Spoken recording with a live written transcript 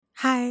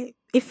Hi,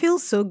 it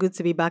feels so good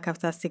to be back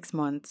after 6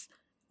 months.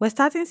 We're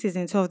starting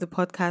season 2 of the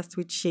podcast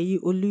with Sheyi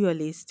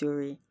Oluyole's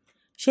story.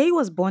 Sheyi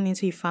was born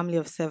into a family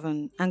of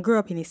seven and grew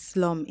up in a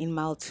slum in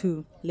Mile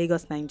 2,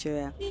 Lagos,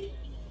 Nigeria.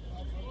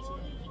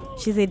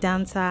 She's a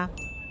dancer,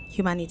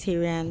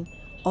 humanitarian,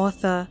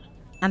 author,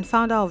 and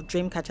founder of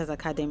Dreamcatchers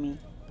Academy.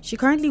 She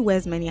currently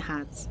wears many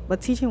hats,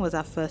 but teaching was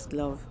her first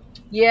love.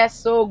 Yeah,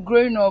 so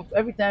growing up,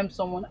 every time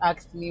someone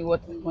asked me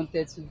what I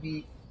wanted to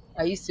be,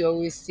 I used to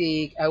always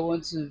say I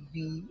want to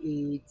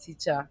be a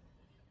teacher.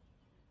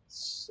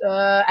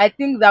 I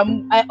think that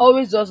I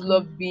always just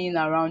loved being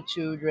around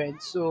children,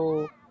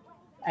 so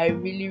I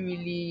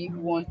really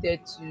wanted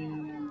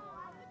to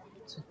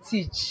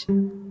teach.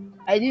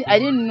 I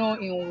didn't know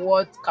in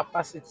what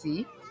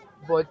capacity,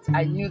 but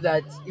I knew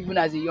that even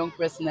as a young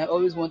person, I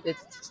always wanted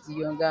to teach the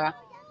younger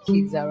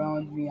kids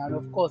around me. And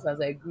of course,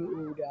 as I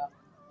grew older,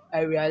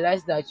 I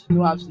realized that you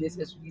don't have to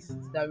necessarily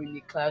sit down in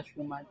a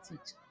classroom and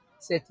teach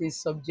certain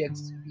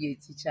subjects to be a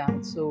teacher.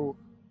 And so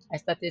I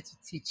started to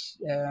teach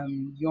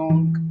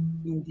young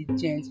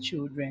indigent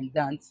children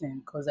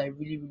dancing because I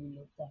really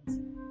love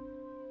dancing.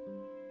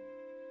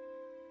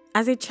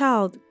 As a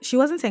child, she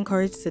wasn't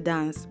encouraged to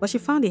dance, but she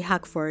found a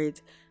hack for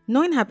it.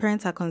 Knowing her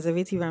parents are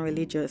conservative and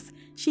religious,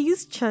 she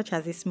used church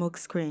as a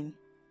smokescreen.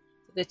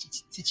 Started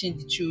teaching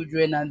the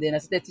children, and then I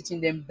started teaching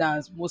them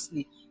dance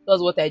mostly. That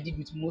was what I did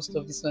with most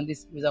of the Sunday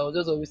schools. I was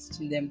just always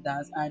teaching them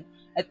dance. And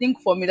I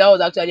think for me, that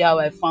was actually how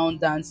I found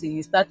dancing.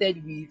 It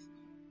started with,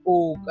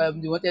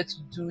 they wanted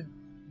to do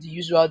the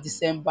usual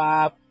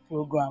December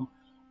program,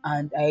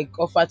 and I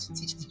offered to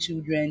teach the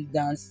children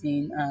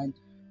dancing, and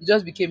it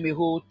just became a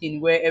whole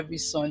thing where every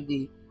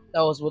Sunday,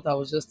 that was what I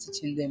was just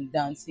teaching them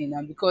dancing.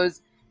 And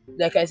because,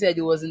 like I said,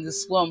 it was in the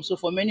slum, so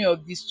for many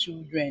of these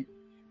children,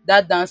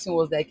 that dancing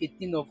was like a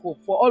thing of hope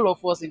for all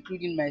of us,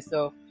 including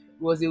myself.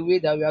 It was a way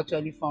that we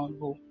actually found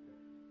hope.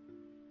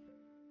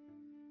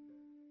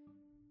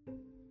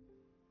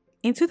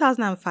 In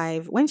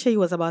 2005, when Sheyi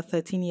was about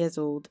 13 years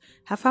old,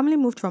 her family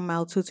moved from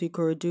Mile 2 to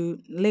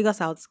Ikorodu,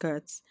 Lagos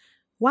outskirts.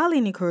 While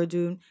in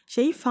Ikorodu,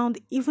 Sheyi found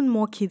even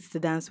more kids to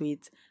dance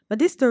with, but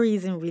this story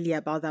isn't really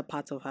about that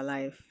part of her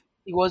life.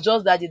 It was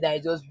just that day that I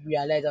just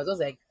realized, I was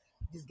just like,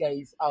 this guy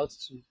is out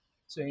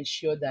to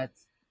ensure that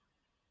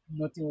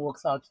nothing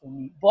works out for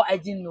me. But I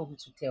didn't know who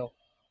to tell.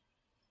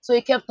 So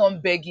he kept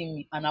on begging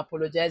me and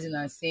apologizing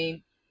and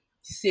saying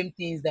the same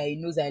things that he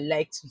knows I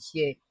like to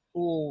hear.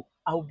 Oh,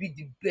 I'll be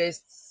the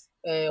best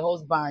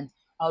husband.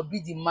 I'll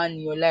be the man in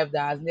your life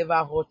that has never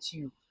hurt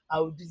you.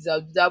 I'll do this,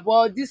 I'll do that.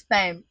 But this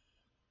time,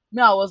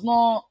 me, I was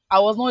not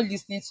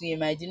listening to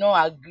him. I did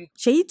not agree.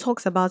 Sheyi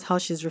talks about how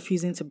she's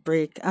refusing to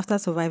break after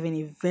surviving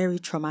a very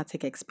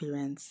traumatic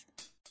experience.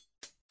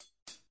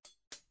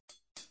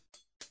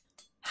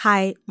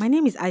 Hi, my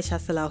name is Aisha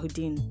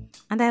Salahuddin,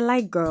 and I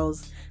like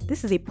girls.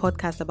 This is a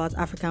podcast about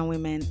African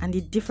women and the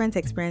different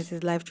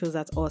experiences life throws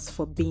at us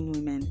for being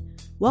women.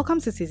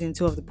 Welcome to season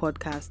 2 of the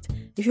podcast.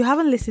 If you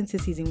haven't listened to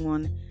season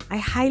 1, I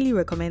highly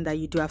recommend that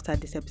you do after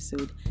this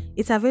episode.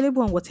 It's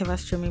available on whatever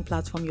streaming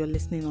platform you're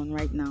listening on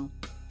right now.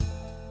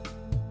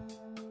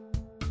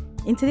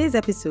 In today's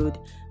episode,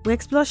 we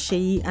explore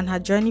Sheyi and her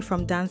journey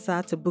from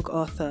dancer to book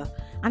author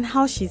and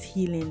how she's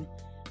healing.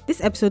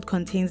 This episode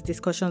contains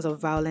discussions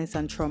of violence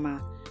and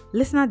trauma.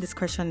 Listener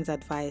discretion is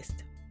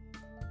advised.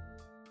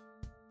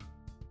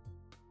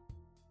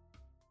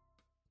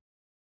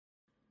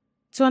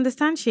 To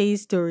understand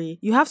Sheyi's story,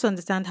 you have to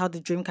understand how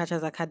the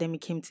Dreamcatchers Academy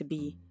came to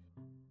be.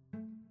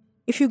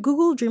 If you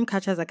Google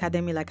Dreamcatchers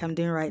Academy like I'm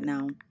doing right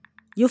now,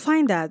 you'll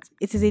find that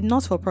it is a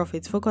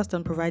not-for-profit focused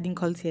on providing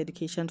quality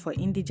education for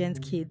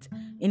indigent kids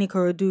in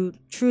Ikorodu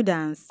through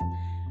dance.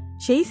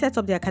 Sheyi set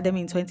up the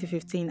academy in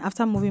 2015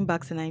 after moving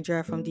back to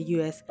Nigeria from the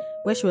US,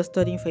 where she was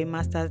studying for a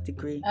master's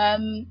degree.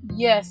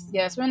 Yes.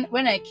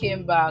 When I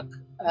came back,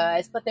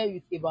 I started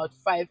with about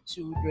 5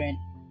 children,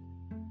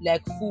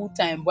 like full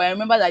time. But I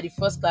remember that the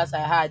first class I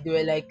had, there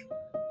were like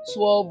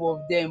 12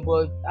 of them.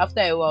 But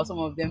after a while, some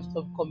of them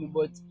stopped coming.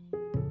 But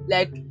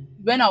like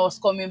when I was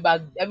coming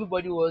back,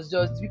 everybody was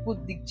just people.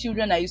 The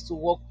children I used to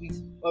work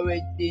with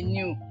already, they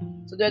knew,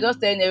 so they're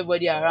just telling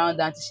everybody around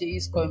that she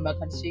is coming back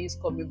and she is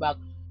coming back.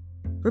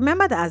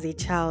 Remember that as a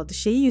child,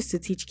 Sheyi used to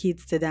teach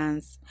kids to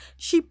dance.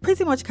 She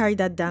pretty much carried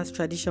that dance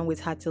tradition with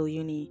her till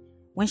uni.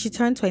 When she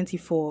turned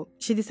 24,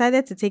 she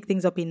decided to take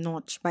things up a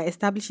notch by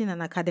establishing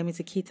an academy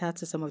to cater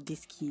to some of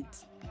these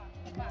kids.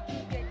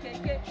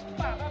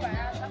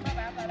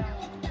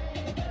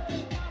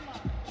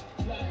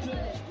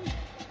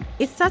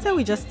 It started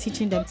with just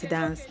teaching them to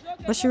dance,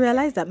 but she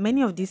realized that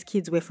many of these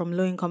kids were from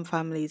low-income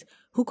families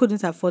who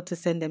couldn't afford to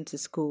send them to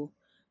school.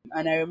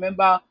 And I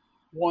remember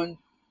one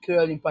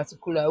girl in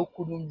particular who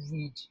couldn't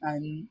read,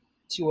 and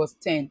she was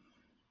 10.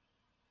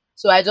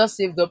 So I just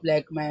saved up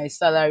like my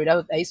salary.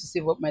 I used to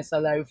save up my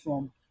salary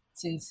from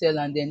Tinsel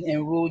and then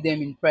enroll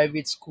them in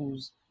private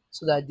schools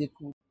so that they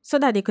could. So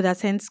that they could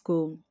attend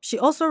school, she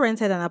also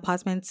rented an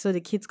apartment so the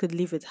kids could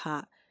live with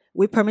her,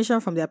 with permission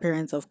from their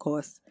parents, of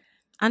course.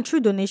 And through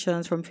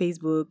donations from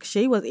Facebook,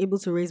 Shay was able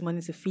to raise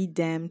money to feed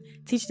them,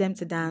 teach them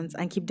to dance,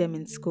 and keep them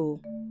in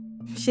school.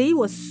 Shay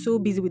was so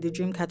busy with the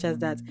dream catchers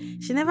that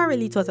she never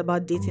really thought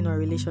about dating or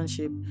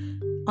relationship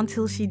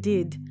until she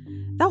did.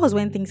 That was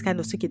when things kind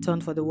of took a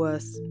turn for the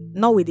worse.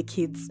 Not with the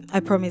kids. I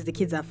promise the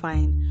kids are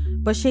fine.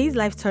 But Shay's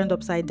life turned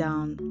upside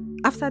down.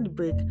 After the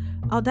break,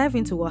 I'll dive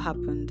into what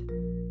happened.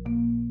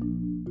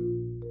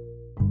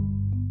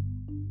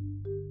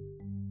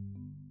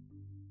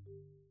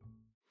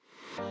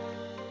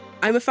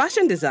 I'm a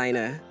fashion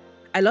designer.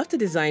 I love to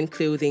design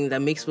clothing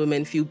that makes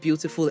women feel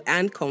beautiful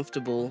and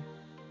comfortable.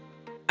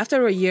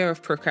 After a year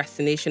of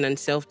procrastination and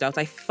self doubt,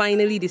 I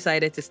finally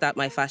decided to start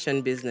my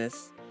fashion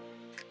business.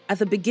 At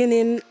the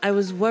beginning, I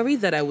was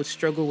worried that I would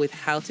struggle with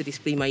how to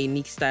display my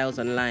unique styles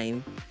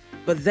online.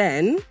 But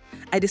then,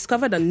 I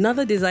discovered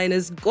another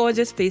designer's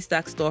gorgeous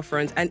Paystack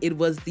storefront, and it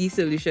was the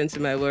solution to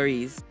my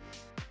worries.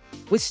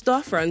 With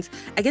Storefront,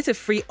 I get a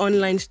free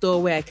online store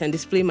where I can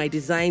display my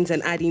designs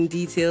and add in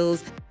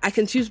details. I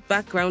can choose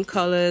background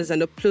colors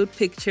and upload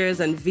pictures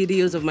and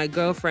videos of my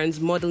girlfriends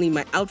modeling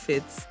my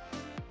outfits.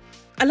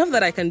 I love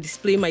that I can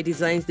display my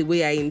designs the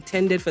way I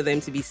intended for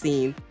them to be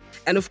seen.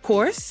 And of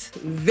course,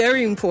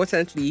 very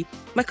importantly,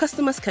 my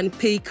customers can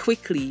pay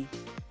quickly.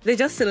 They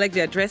just select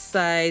their dress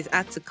size,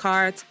 add to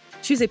cart,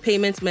 choose a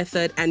payment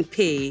method, and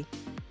pay.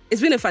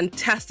 It's been a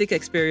fantastic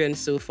experience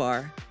so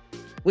far.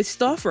 With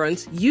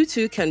Storefront, you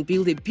too can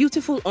build a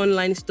beautiful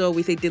online store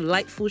with a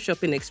delightful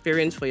shopping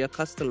experience for your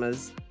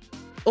customers.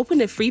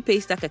 Open a free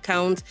Paystack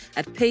account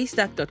at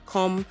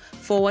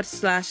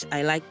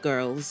paystack.com/I like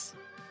girls.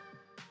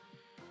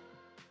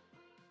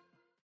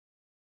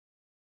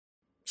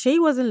 Shay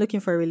wasn't looking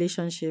for a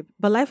relationship,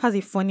 but life has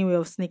a funny way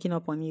of sneaking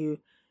up on you.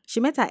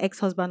 She met her ex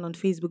husband on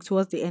Facebook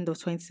towards the end of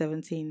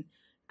 2017.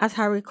 At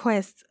her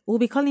request, we'll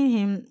be calling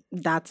him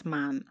that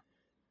man.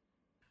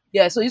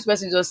 Yeah, so this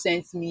person just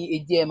sent me a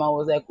DM. I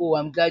was like, oh,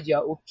 I'm glad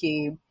you're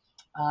okay.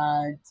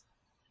 And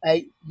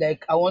I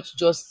want to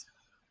just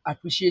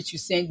appreciate you.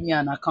 Send me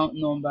an account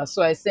number.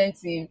 So I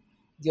sent him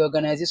the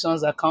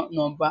organization's account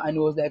number, and he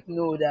was like,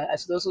 no, that I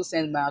should also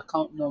send my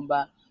account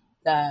number.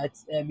 That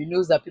he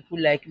knows that people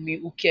like me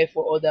who care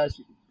for others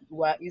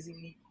who are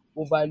easily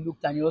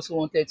overlooked, and he also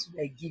wanted to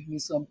like give me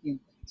something.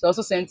 So I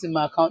also sent him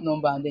my account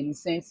number, and then he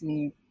sent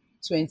me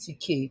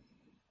 20K.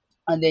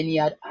 And then he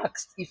had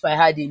asked if I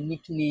had a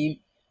nickname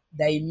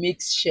that he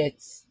makes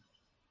shirts.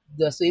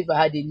 So if I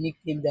had a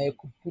nickname that I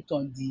could put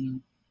on the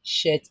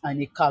shirt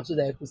and a cap so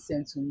that I could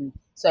send to me.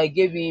 So I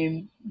gave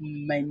him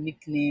my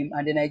nickname,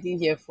 and then I didn't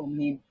hear from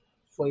him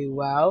for a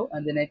while.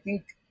 And then I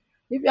think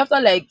maybe after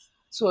like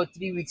 2 or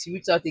 3 weeks, he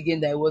reached out again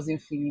that I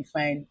wasn't feeling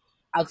fine,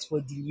 asked for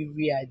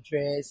delivery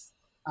address,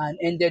 and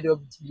ended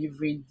up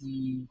delivering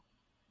the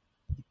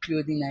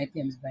clothing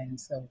items by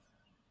himself.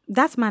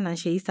 That man and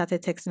Shay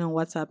started texting on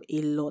WhatsApp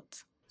a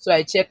lot. So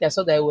I checked, I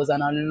saw that he was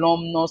an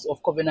alumnus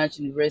of Covenant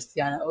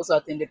University, and I also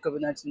attended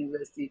Covenant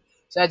University.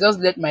 So I just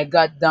let my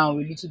guard down a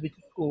little bit.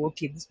 Oh,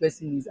 okay, this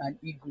person is an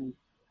ego.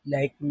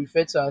 Like we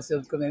refer to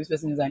ourselves, because this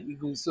person is an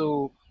ego.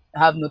 So I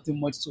have nothing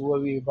much to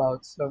worry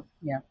about. So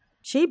yeah.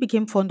 Shay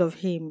became fond of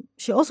him.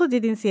 She also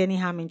didn't see any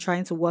harm in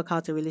trying to work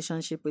out a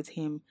relationship with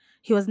him.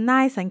 He was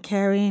nice and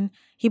caring.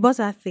 He bought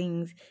her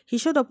things. He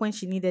showed up when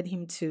she needed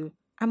him to.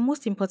 And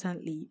most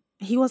importantly,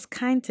 he was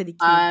kind to the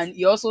kids. And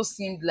he also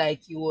seemed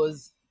like he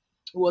was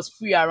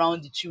free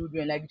around the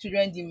children. Like the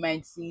children didn't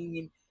mind seeing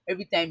him.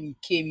 Every time he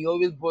came, he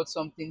always brought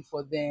something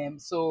for them.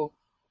 So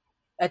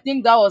I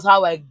think that was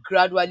how I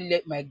gradually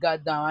let my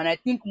guard down. And I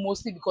think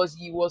mostly because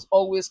he was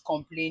always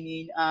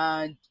complaining,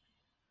 and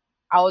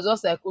I was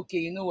just like, okay,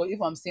 you know what? If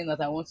I'm saying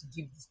that I want to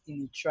give this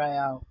thing a try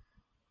out,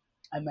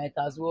 I might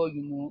as well,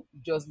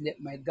 just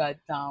let my guard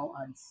down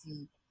and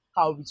see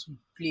how it will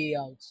play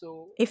out.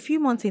 So, A few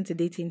months into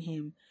dating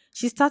him,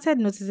 she started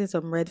noticing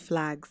some red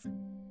flags.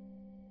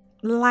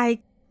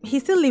 Like, he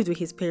still lived with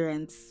his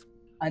parents.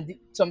 and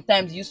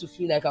sometimes it used to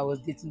feel like I was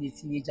dating a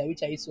teenager,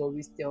 which I used to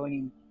always tell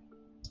him.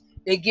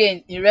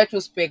 Again, in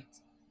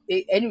retrospect,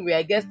 anyway,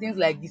 I guess things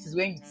like this is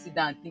when you sit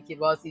down and think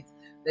about it,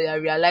 that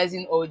you're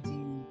realizing all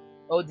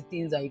the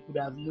things that you could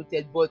have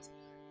noted. But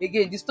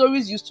again, the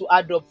stories used to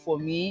add up for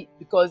me,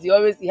 because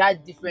he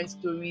had different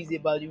stories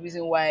about the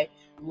reason why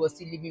he was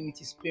still living with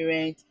his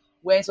parents.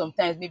 When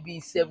sometimes maybe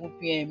it's 7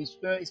 p.m., his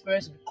parents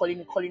will be calling,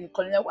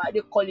 like, why are they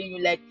calling you?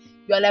 Like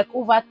you are like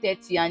over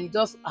 30, and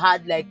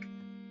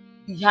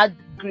he had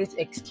great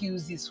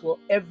excuses for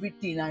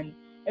everything, and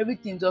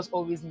everything just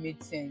always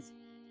made sense.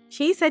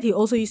 She said he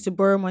also used to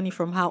borrow money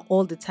from her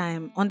all the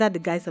time under the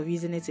guise of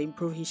using it to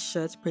improve his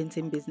shirt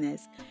printing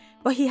business.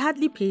 But he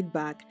hardly paid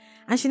back,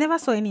 and she never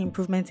saw any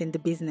improvement in the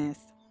business.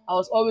 I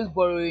was always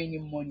borrowing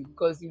him money,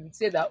 because he would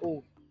say that,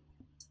 oh,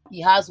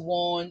 he has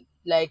one,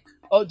 like,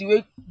 all the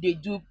way they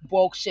do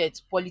bulk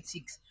shirt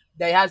politics,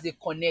 that he has a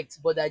connect,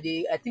 but that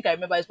I think I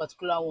remember this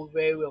particular one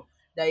very well,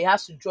 that he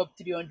has to drop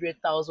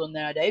 300,000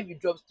 naira, that if he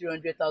drops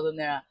 300,000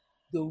 naira,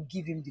 they will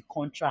give him the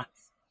contract.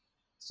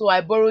 So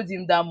I borrowed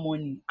him that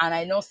money, and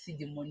I not see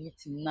the money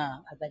till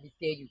now, as I dey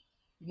tell you.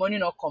 The money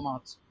not come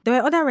out. There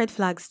were other red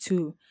flags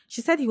too.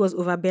 She said he was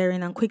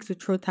overbearing and quick to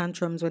throw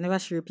tantrums whenever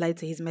she replied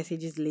to his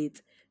messages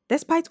late.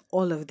 Despite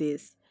all of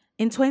this,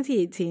 in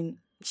 2018,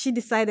 she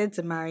decided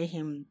to marry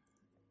him.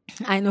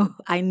 I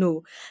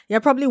know. You're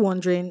probably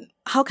wondering,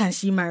 how can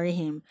she marry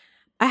him?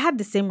 I had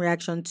the same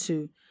reaction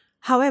too.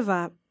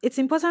 However, it's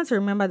important to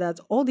remember that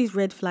all these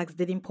red flags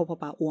didn't pop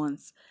up at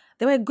once.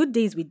 There were good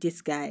days with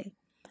this guy.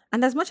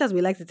 And as much as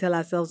we like to tell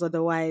ourselves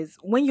otherwise,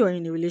 when you're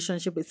in a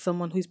relationship with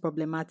someone who is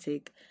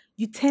problematic,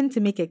 you tend to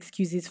make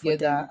excuses for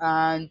together. them.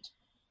 And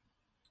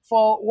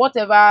for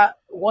whatever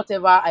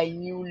I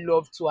knew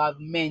love to have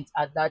meant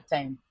at that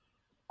time,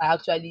 I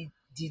actually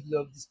did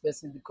love this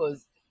person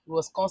because he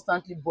was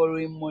constantly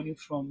borrowing money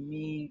from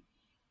me.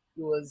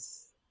 He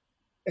was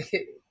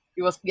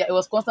he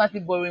was constantly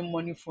borrowing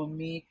money from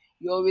me.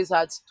 He always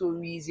had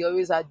stories, he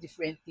always had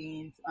different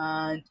things.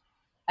 And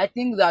I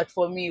think that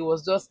for me it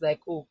was just like,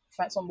 oh,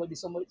 somebody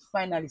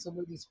finally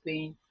somebody's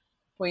paying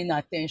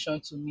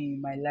attention to me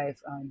in my life.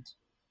 And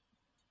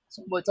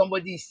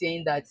somebody is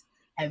saying that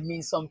I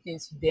mean something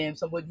to them.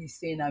 Somebody is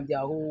saying I'm their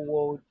whole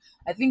world.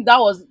 I think that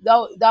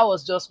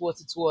was just what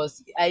it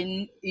was.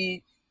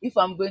 If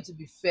I'm going to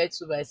be fair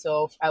to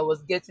myself, I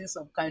was getting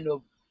some kind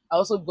of. I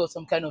also got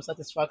some kind of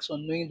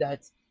satisfaction knowing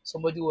that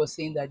somebody was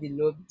saying that they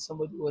loved me,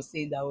 somebody was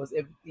saying that I was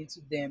everything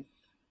to them.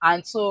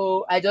 And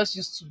so I just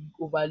used to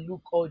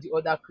overlook all the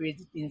other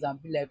crazy things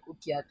and be like,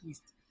 okay, at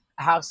least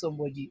I have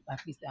somebody.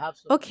 At least I have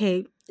somebody.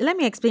 Okay, let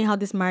me explain how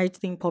this marriage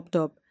thing popped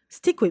up.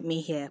 Stick with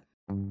me here.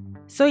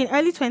 So in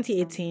early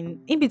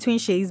 2018, in between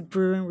Shei's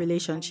brewing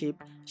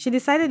relationship, she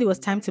decided it was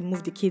time to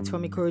move the kids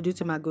from Ikorodu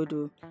to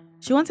Magodo.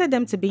 She wanted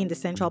them to be in the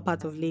central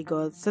part of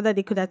Lagos so that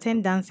they could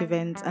attend dance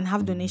events and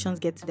have donations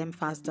get to them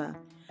faster.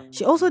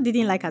 She also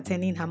didn't like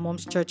attending her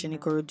mom's church in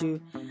Ikorodu,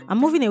 and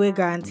moving away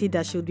guaranteed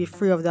that she would be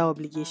free of that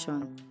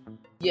obligation.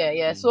 Yeah,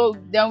 yeah. So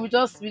then we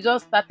just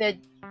started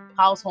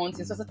house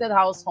hunting. So I started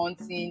house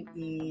hunting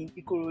in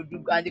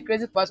Ikorodu, and the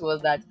crazy part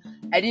was that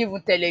I didn't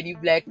even tell any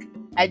like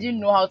I didn't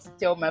know how to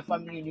tell my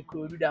family in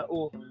Ikorodu that,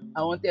 oh,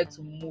 I wanted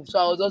to move. So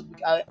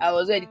I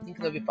was already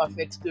thinking of a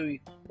perfect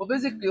story. But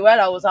basically, while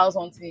I was house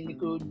hunting in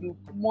Ikorodu,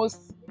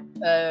 most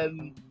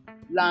um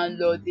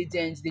landlord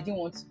agents, they didn't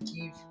want to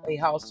give a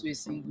house to a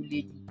single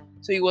lady.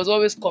 So he was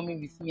always coming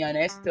with me, and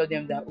I used to tell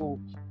them that, oh,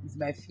 he's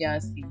my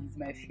fiancé, he's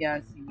my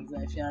fiancé, he's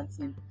my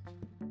fiancé.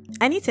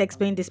 I need to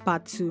explain this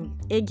part too.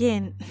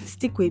 Again,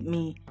 stick with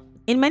me.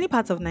 In many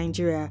parts of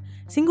Nigeria,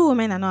 single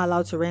women are not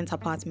allowed to rent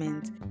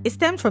apartments. It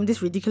stemmed from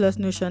this ridiculous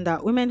notion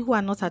that women who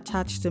are not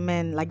attached to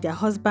men, like their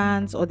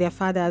husbands or their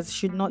fathers,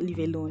 should not live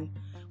alone.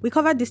 We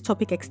covered this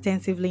topic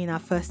extensively in our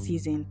first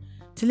season.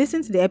 To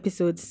listen to the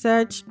episode,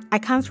 search I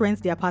Can't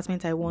Rent the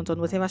Apartment I Want on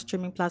whatever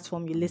streaming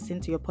platform you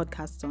listen to your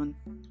podcast on.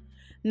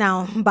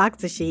 Now, back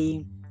to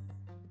Shay.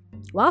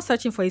 While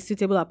searching for a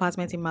suitable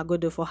apartment in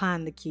Magodo for her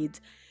and the kids,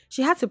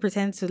 she had to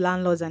pretend to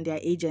landlords and their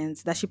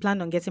agents that she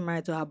planned on getting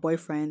married to her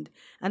boyfriend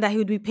and that he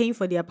would be paying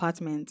for the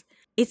apartment.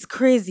 It's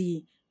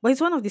crazy, but it's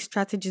one of the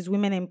strategies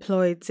women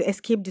employ to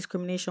escape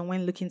discrimination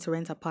when looking to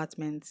rent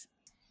apartments.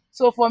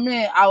 So for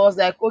me, I was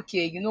like,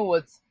 okay, you know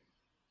what?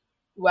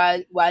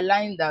 We're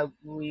lying that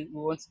we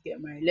want to get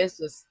married. Let's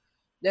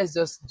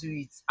just do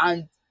it.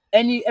 And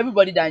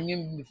everybody that knew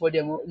me before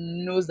them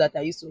knows that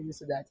I used to always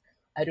say that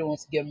I don't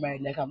want to get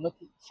married. Like I'm not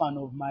a fan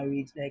of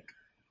marriage. Like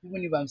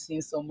even if I'm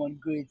seeing someone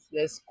great,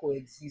 let's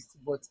coexist.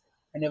 But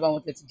I never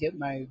wanted to get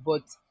married.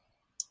 But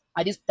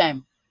at this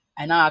time,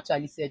 I now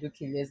actually said,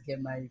 okay, let's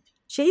get married.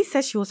 Shay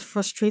said she was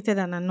frustrated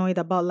and annoyed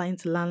about lying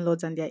to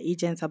landlords and their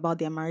agents about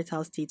their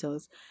marital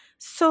status.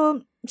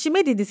 So she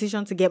made the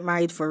decision to get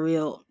married for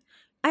real.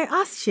 I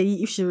asked Shay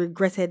if she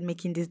regretted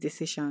making this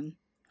decision.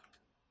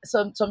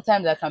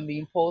 Sometimes I can be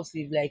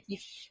impulsive. Like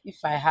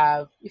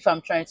if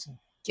I'm trying to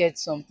get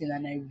something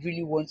and I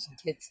really want to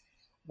get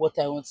what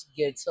I want to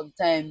get,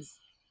 sometimes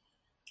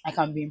I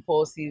can be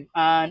impulsive.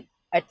 And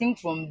I think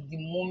from the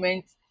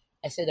moment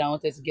I said I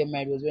wanted to get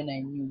married was when I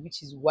knew,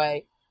 which is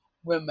why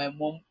when my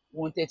mom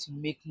wanted to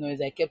make noise,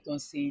 I kept on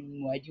saying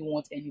no. I didn't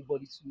want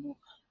anybody to know.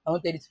 I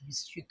wanted it to be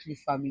strictly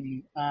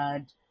family.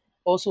 And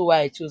also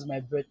why I chose my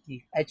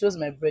birthday. I chose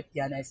my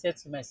birthday and I said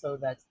to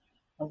myself that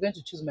I'm going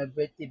to choose my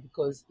birthday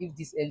because if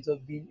this ends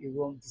up being a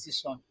wrong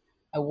decision,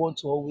 I want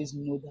to always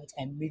know that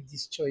I made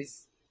this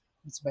choice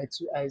with my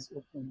two eyes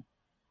open.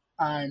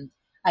 And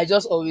I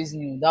just always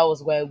knew that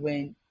was why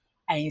when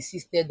I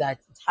insisted that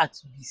it had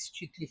to be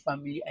strictly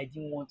family, I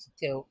didn't want to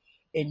tell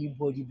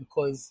anybody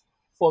because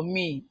for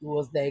me it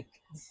was like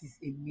this is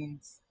a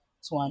means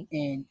to an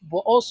end. But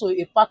also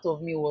a part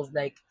of me was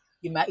like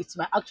it might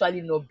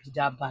actually not be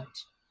that bad.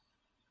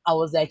 I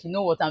was like, you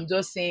know what, I'm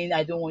just saying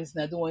I don't want this,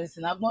 I don't want this,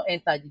 and I've not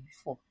entered it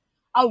before.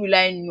 How will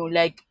I know?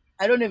 Like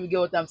I don't even get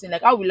what I'm saying.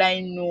 Like how will I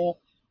know?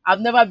 I've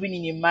never been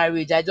in a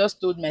marriage. I just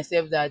told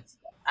myself that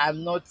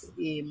I'm not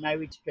a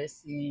married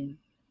person.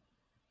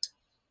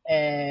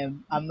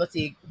 I'm not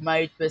a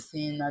married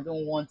person. I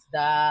don't want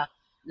that.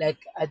 Like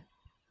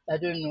I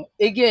don't know.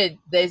 Again,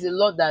 there's a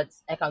lot that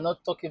I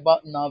cannot talk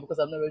about now because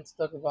I'm not ready to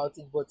talk about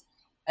it. But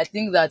I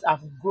think that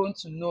I've grown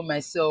to know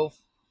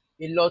myself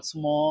a lot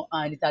more,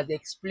 and it has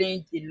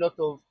explained a lot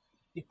of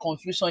the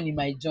confusion in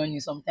my journey.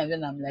 Sometimes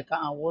when I'm like,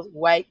 what,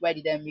 why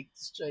did I make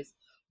this choice?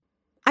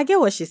 I get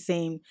what she's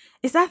saying.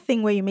 It's that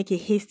thing where you make a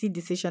hasty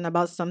decision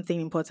about something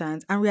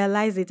important and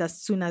realize it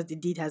as soon as the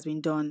deed has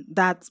been done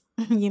that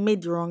you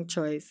made the wrong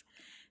choice.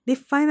 They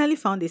finally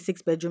found a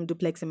six-bedroom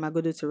duplex in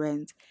Magodo to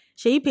rent.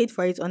 Sheyi paid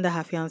for it under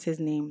her fiance's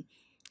name.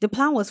 The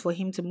plan was for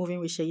him to move in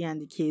with Sheyi and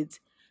the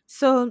kids.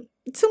 So,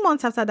 2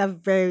 months after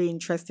that very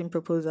interesting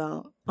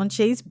proposal, on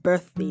Sheyi's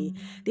birthday,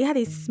 they had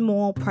a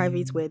small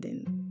private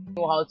wedding.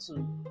 Know how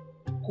to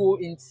go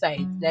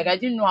inside. Like I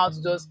didn't know how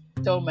to just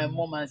tell my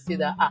mom and say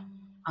that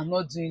I'm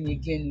not doing it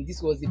again.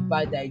 This was a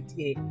bad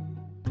idea.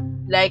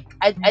 Like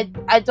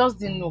I just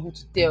didn't know who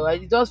to tell. I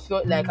just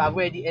felt like I've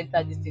already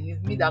entered this thing.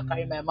 It's me that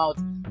carry my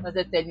mouth,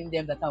 started telling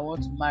them that I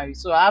want to marry.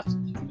 So I have to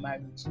do the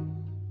marriage.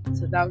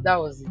 So that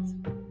was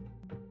it.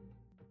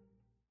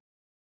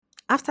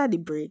 After the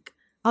break,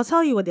 I'll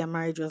tell you what their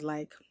marriage was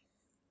like.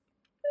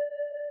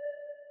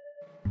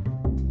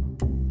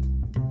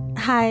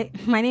 Hi,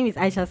 my name is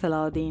Aisha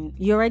Salaudin.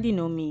 You already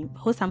know me,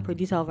 host and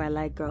producer of I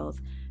Like Girls.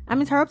 I'm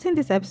interrupting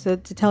this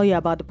episode to tell you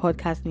about the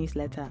podcast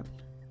newsletter.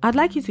 I'd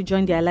like you to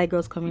join the I Like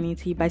Girls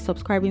community by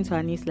subscribing to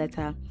our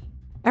newsletter.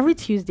 Every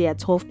Tuesday at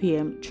 12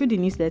 p.m. through the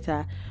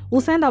newsletter, we'll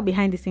send out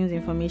behind the scenes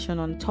information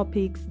on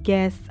topics,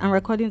 guests, and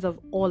recordings of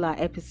all our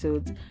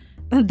episodes.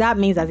 That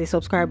means as a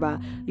subscriber,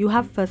 you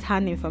have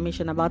first-hand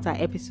information about our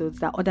episodes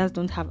that others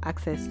don't have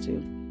access to.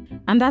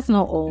 And that's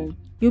not all.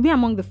 You'll be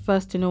among the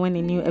first to know when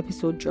a new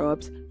episode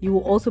drops. You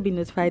will also be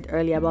notified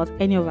early about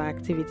any of our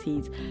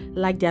activities,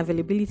 like the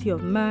availability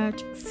of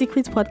merch,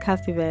 secret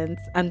podcast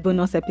events, and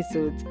bonus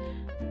episodes.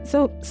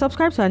 So,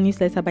 subscribe to our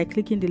newsletter by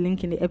clicking the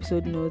link in the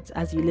episode notes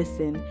as you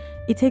listen.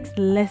 It takes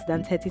less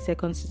than 30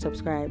 seconds to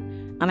subscribe,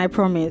 and I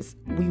promise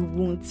we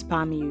won't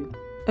spam you.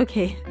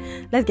 Okay,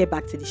 let's get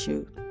back to the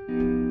show.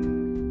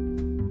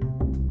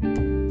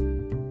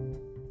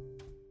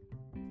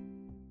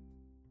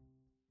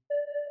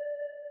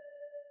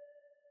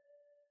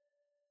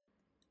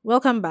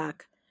 Welcome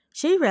back.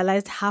 She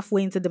realized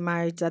halfway into the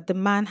marriage that the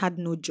man had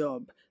no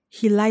job.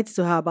 He lied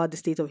to her about the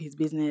state of his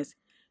business.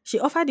 She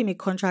offered him a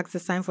contract to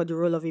sign for the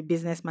role of a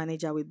business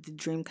manager with the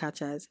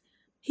Dreamcatchers.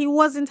 He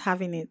wasn't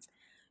having it.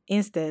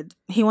 Instead,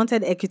 he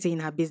wanted equity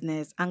in her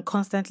business and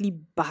constantly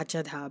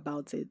badgered her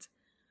about it.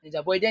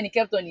 But then he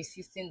kept on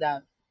insisting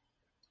that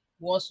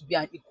he wants to be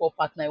an equal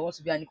partner, he wants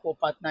to be an equal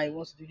partner, he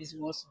wants to do this, he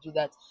wants to do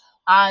that.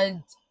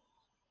 And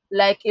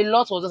like a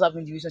lot was just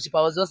happening in the relationship.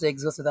 I was just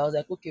exhausted. I was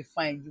like, okay,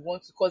 fine. You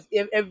want to, because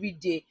every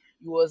day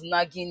he was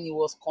nagging, he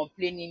was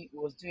complaining, he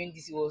was doing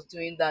this, he was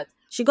doing that.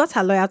 She got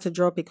her lawyer to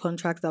draw up a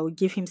contract that would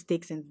give him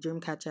stakes in the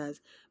Dreamcatchers,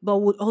 but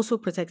would also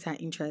protect her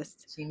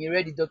interests. So he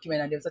read the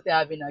document and they started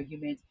having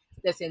arguments.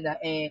 They're saying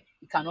that he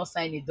cannot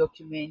sign a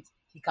document,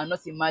 he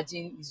cannot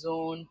imagine his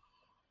own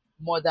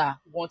mother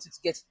wanting to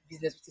get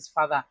business with his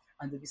father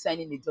and they'll be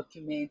signing a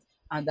document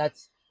and that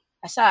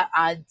Asha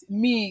and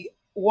me,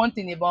 one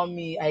thing about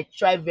me, I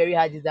try very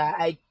hard is that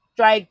I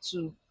try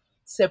to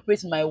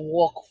separate my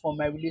work from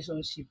my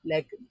relationship.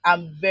 Like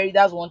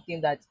that's one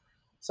thing that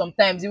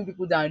sometimes even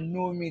people that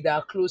know me, that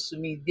are close to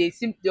me, they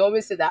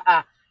always say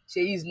that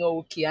Sheyi is not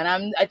okay.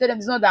 And I tell them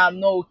it's not that I'm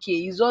not okay,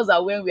 it's just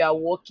that when we are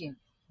working,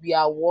 we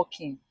are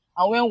working.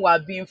 And when we are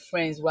being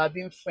friends, we are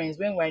being friends.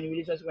 When we're in a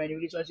relationship, we're in a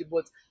relationship.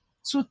 But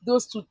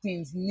those two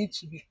things need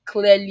to be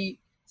clearly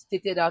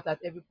stated out at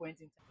every point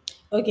in time.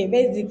 Okay,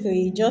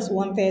 basically, he just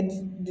wanted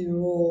the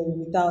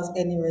role without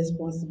any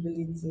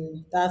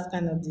responsibility. That's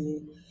kind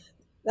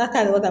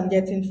of what I'm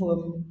getting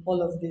from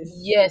all of this.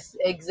 Yes,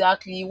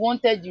 exactly. He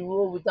wanted the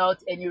role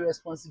without any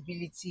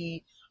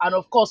responsibility. And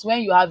of course,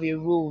 when you have a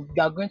role,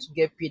 you are going to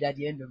get paid at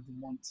the end of the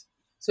month.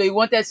 So he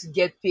wanted to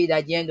get paid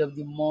at the end of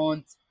the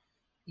month.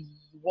 He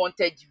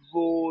wanted the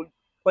role,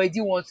 but he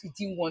didn't want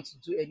to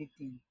do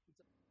anything.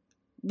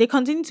 They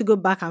continued to go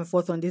back and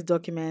forth on this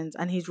document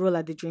and his role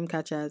at the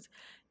Dreamcatchers.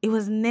 It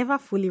was never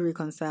fully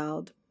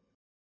reconciled.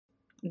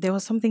 There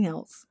was something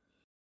else.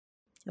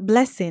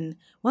 Blessing,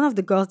 one of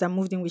the girls that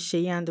moved in with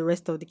Sheyi and the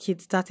rest of the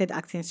kids, started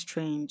acting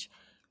strange.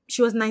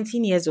 She was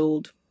 19 years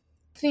old.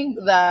 I think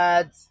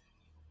that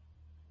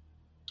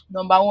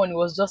number one, it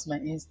was just my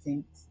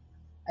instinct.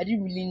 I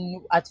didn't really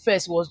know at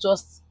first. It was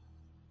just,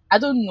 I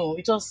don't know.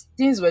 It was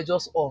things were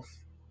just off.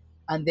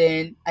 And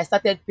then I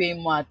started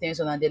paying more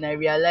attention, and then I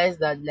realized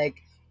that like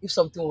if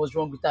something was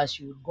wrong with her,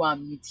 she would go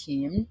and meet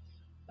him.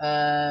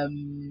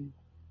 Um,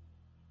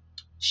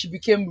 she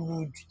became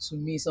rude to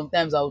me.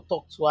 Sometimes I would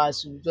talk to her,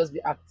 she would just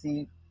be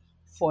acting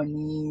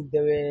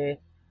funny.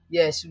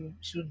 Yeah, she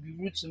would be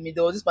rude to me.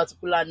 There was this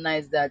particular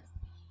night that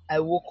I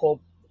woke up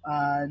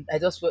and I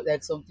just felt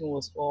like something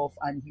was off,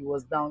 and he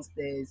was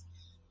downstairs.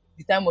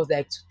 The time was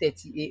like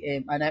 2:30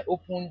 a.m. and I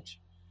opened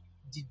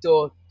the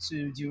door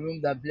to the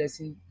room that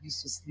Blessing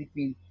used to sleep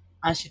in,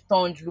 and she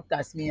turned, looked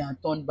at me, and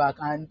turned back.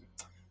 And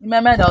in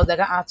my mind, I was like,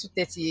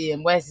 2:30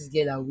 a.m. Why is this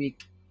girl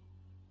awake?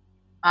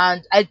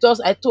 And I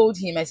told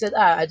him, I said,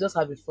 I just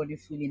have a funny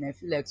feeling. I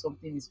feel like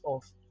something is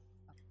off.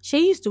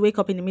 She used to wake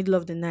up in the middle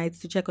of the night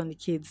to check on the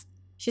kids.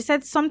 She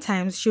said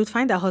sometimes she would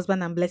find her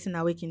husband and Blessing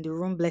awake in the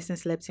room Blessing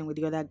slept in with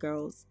the other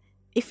girls.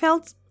 It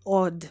felt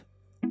odd.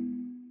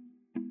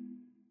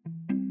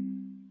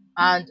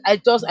 And I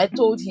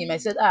told him, I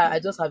said, I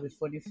just have a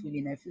funny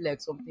feeling. I feel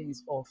like something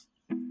is off.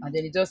 And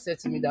then he just said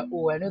to me that,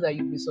 oh, I know that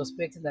you've been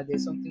suspecting that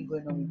there's something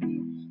going on with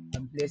you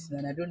and Blessing,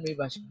 and I don't know if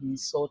I should be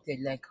insulted.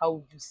 Like, how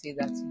would you say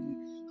that to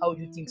me? How would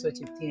you think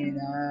such a thing?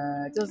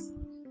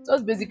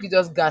 Just basically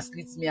just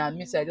gaslit me, and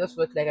me, so I just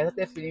felt like I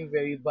started feeling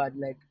very bad.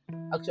 Like,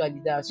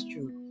 actually, that's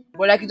true.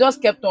 But like, it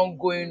just kept on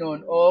going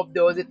on. Or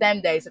there was a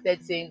time that he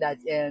started saying that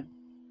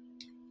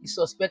he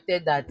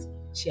suspected that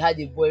she had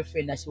a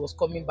boyfriend, that she was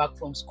coming back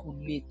from school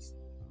late,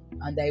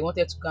 and that he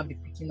wanted to come be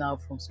picking her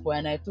up from school.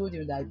 And I told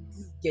him that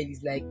this girl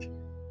is like,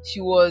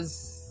 she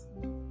was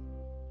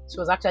she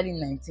was actually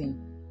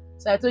 19.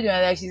 So I told him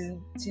like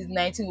she's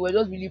 19. We were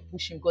just really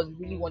pushing because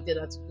we really wanted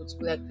her to go to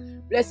school. Like,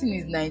 Blessing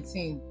is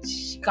 19.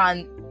 She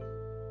can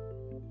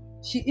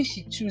she if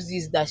she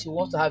chooses that she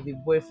wants to have a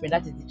boyfriend,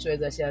 that is the choice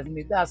that she has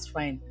made. That's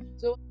fine.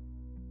 So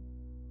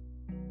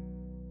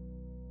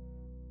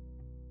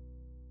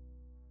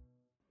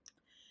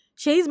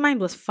Shay's mind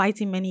was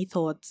fighting many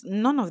thoughts.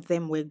 None of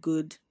them were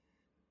good.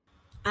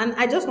 And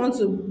I just want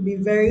to be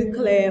very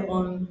clear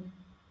on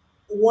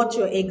what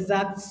your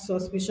exact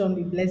suspicion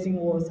with Blessing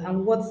was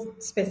and what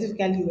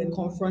specifically you were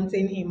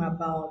confronting him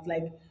about.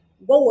 Like,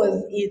 what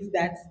was it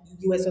that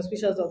you were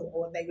suspicious of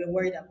or that you were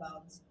worried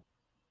about?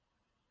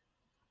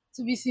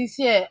 to be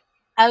sincere,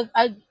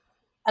 I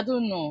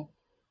don't know.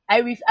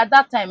 At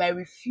that time I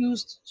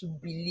refused to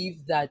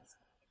believe that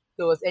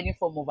there was any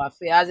form of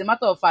affair. As a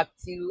matter of fact,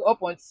 till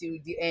up until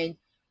the end,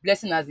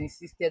 Blessing has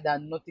insisted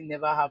that nothing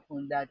ever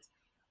happened, that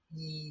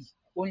he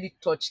only he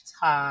touched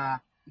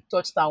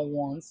her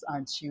once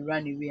and she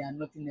ran away and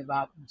nothing ever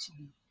happened. She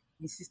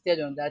insisted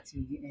on that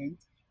till the end.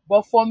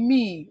 But for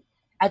me,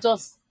 I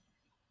just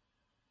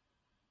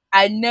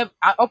I never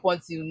up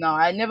until now,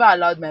 I never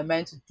allowed my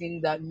mind to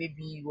think that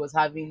maybe he was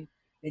having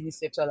any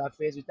sexual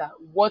affairs with her.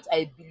 What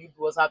I believed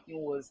was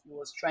happening was he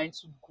was trying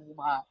to groom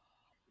her,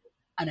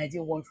 and I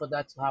didn't want for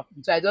that to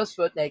happen. So I just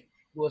felt like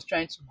he was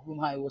trying to groom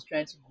her, he was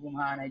trying to groom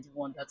her, and I didn't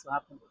want that to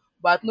happen.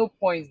 But at no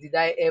point did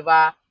I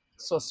ever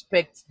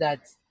suspect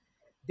that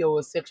there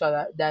was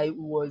that he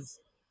was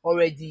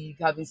already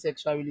having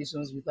sexual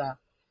relations with her.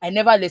 I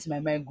never let my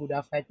mind go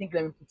that far. I think,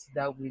 let me put it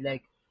that way.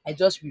 Like, I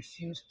just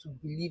refused to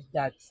believe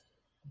that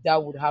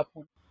that would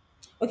happen.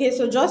 Okay,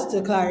 so just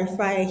to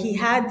clarify, he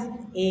had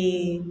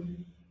a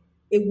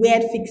a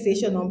weird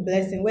fixation on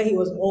Blessing where he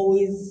was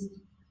always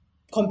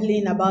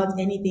complaining about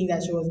anything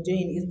that she was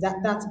doing. Is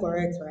that's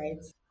correct,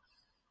 right?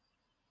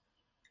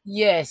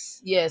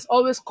 Yes, yes,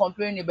 always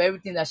complaining about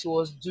everything that she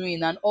was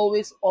doing and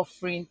always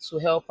offering to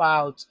help her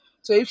out.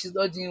 So if she's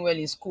not doing well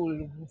in school,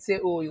 he would say,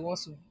 oh, he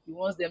wants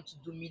them to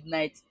do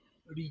midnight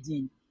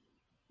reading.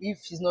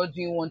 If she's not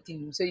doing one thing,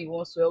 he would say he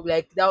wants to help.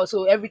 Like that was,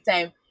 so every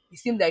time it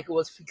seemed like he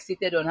was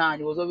fixated on her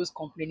and he was always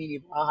complaining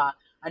about her.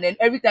 And then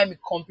every time he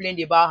complained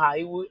about her,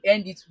 he would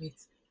end it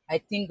with, I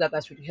think that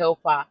I should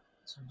help her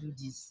to do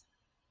this.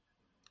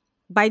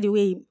 By the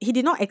way, he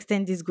did not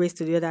extend this grace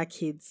to the other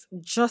kids,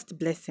 just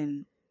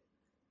Blessing.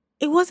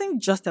 It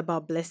wasn't just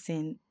about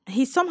Blessing.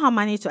 He somehow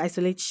managed to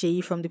isolate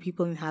Shay from the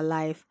people in her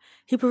life.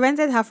 He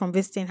prevented her from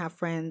visiting her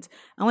friends,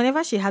 and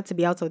whenever she had to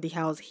be out of the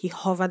house, he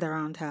hovered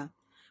around her.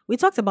 We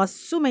talked about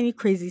so many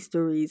crazy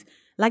stories,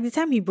 like the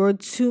time he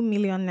borrowed 2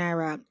 million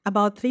naira,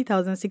 about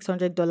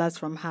 $3,600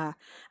 from her,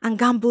 and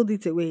gambled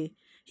it away.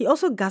 He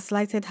also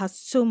gaslighted her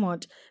so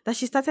much that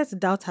she started to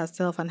doubt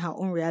herself and her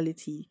own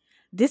reality.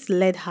 This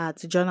led her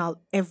to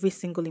journal every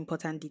single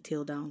important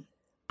detail down.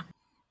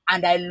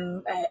 And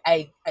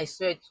I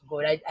swear to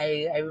God,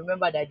 I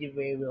remember that day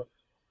very well.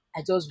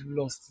 I just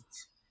lost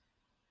it.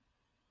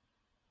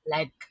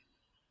 Like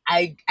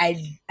I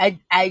I I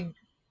I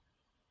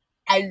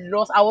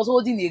I was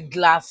holding a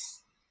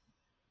glass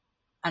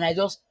and I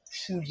just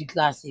threw the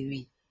glass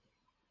away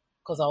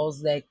because I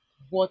was like,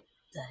 what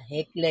the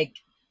heck? Like,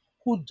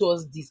 who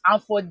does this?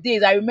 And for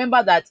days, I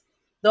remember that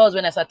was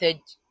when I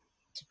started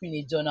keeping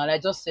a journal. I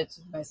just said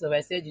to myself,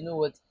 I said, you know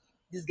what,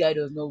 this guy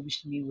does not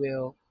wish me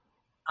well,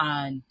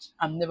 and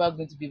I'm never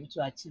going to be able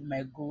to achieve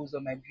my goals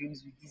or my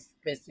dreams with this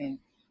person,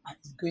 and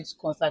he's going to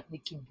constantly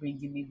keep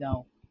bringing me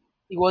down.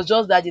 It was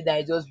just that day that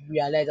I just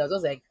realized, I was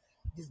just like,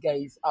 this guy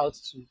is out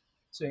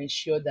to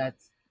ensure that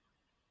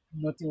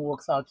nothing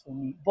works out for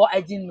me. But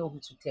I didn't know who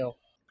to tell.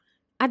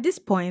 At this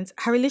point,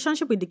 her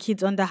relationship with the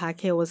kids under her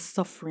care was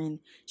suffering.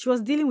 She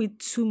was dealing with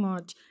too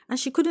much, and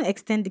she couldn't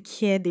extend the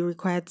care they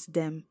required to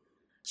them.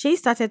 She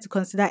started to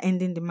consider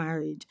ending the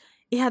marriage.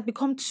 It had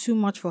become too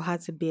much for her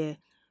to bear,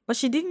 but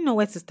she didn't know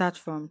where to start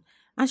from,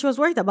 and she was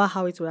worried about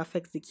how it would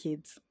affect the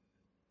kids.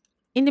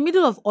 In the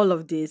middle of all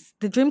of this,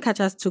 the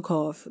Dreamcatchers took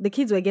off. The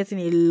kids were getting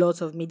a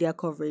lot of media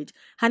coverage.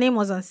 Her name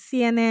was on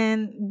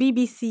CNN,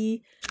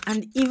 BBC,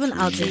 and even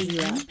Al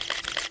Jazeera.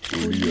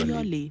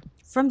 Really?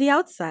 From the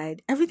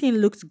outside, everything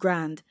looked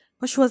grand,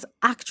 but she was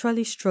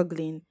actually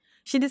struggling.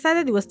 She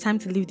decided it was time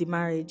to leave the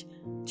marriage.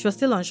 She was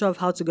still unsure of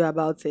how to go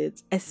about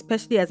it,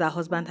 especially as her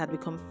husband had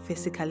become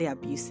physically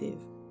abusive.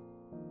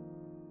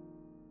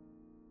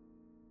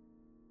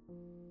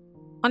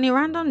 On a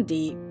random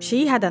day,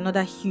 she had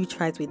another huge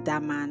fight with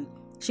that man.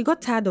 She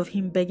got tired of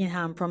him begging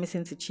her and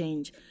promising to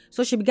change,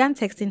 so she began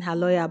texting her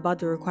lawyer about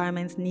the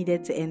requirements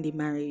needed to end the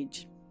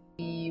marriage.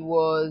 He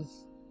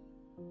was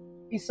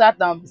he sat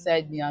down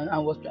beside me and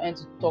was trying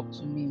to talk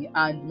to me,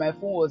 and my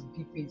phone was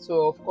beeping,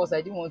 so of course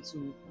I didn't want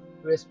to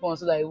respond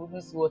so that he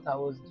wouldn't see what I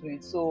was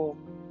doing. So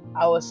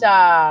I was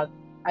shocked.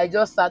 I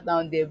just sat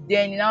down there.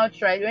 Then he now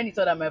tried, when he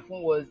saw that my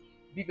phone was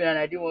beeping and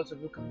I didn't want to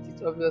look at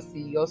it,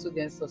 obviously he also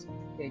then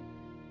suspected,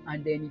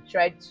 and then he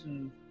tried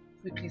to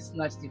quickly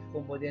snatch the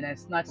phone, but then I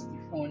snatched the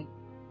phone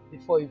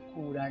before he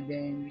could, and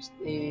then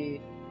we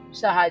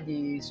sha had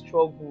a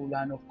struggle,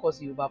 and of course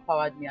he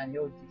overpowered me and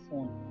held the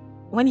phone.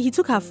 When he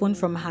took her phone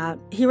from her,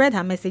 he read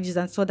her messages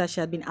and saw that she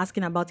had been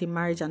asking about a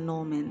marriage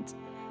annulment.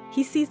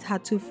 He seized her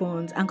two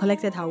phones and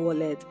collected her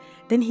wallet.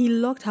 Then he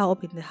locked her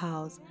up in the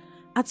house.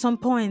 At some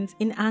point,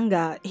 in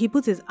anger, he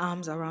put his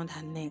arms around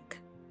her neck.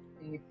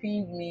 And he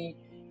pinned me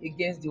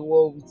against the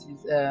wall with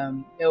his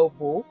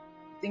elbow.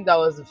 I think that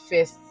was the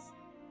first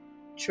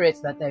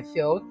threat that I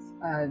felt,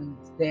 and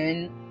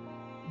then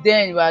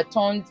I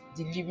turned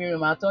the living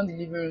room. I turned the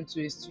living room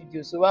to a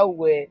studio. So while we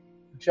were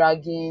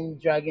dragging,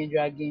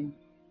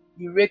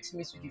 he raked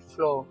me to the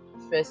floor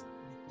first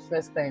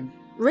time,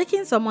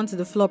 Raking someone to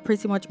the floor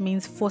pretty much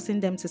means forcing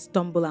them to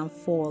stumble and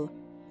fall.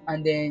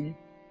 and then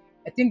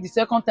I think the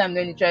second time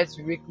when he tried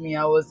to rake me,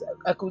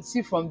 I could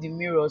see from the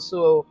mirror,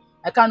 so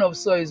I kind of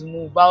saw his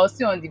move, but I was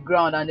still on the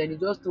ground, and then he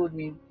just told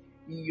me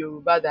in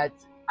Yoruba that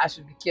I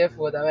should be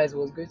careful, otherwise he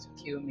was going to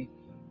kill me.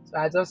 So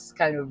I just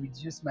kind of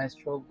reduced my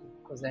struggle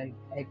because I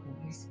could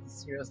really see the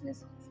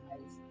seriousness in his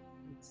eyes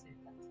when he said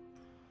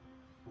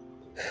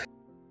that.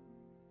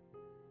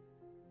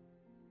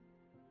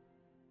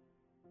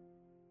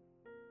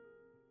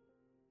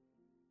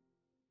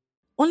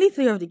 Only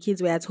three of the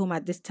kids were at home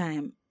at this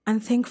time,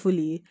 and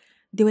thankfully,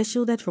 they were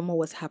shielded from what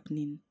was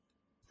happening.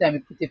 Time he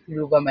put a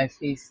pillow over my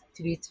face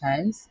 3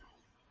 times.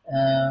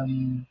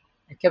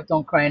 I kept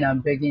on crying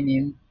and begging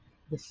him.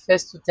 The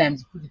first 2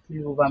 times, he put the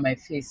pillow over my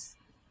face,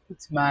 put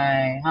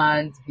my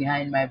hands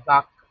behind my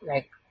back,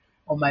 like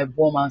on my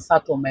bum, and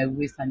sat on my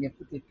waist, and then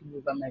put a pillow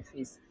over my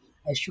face.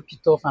 I shook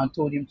it off and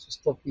told him to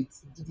stop it.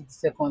 He did it the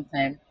second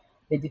time.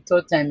 Then the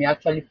third time, he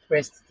actually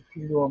pressed the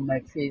pillow on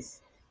my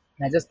face,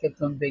 and I just kept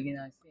on begging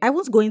and saying, I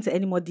won't go into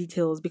any more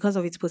details because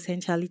of its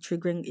potentially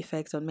triggering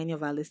effects on many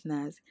of our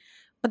listeners.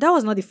 But that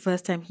was not the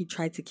first time he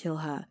tried to kill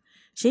her.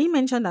 Shay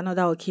mentioned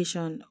another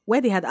occasion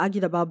where they had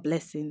argued about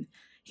blessing.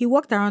 He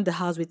walked around the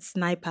house with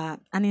Sniper,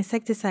 an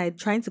insecticide,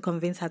 trying to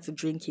convince her to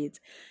drink it.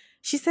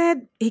 She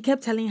said he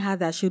kept telling her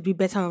that she would be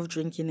better off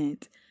drinking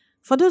it.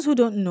 For those who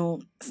don't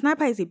know,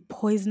 Sniper is a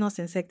poisonous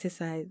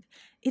insecticide.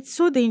 It's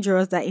so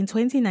dangerous that in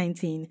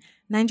 2019,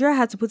 Nigeria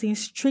had to put in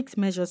strict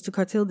measures to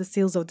curtail the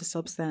sales of the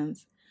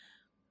substance.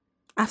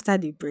 After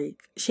the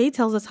break, Shay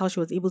tells us how she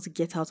was able to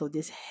get out of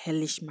this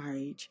hellish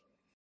marriage.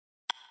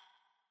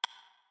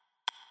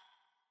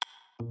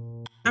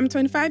 I'm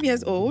 25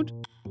 years old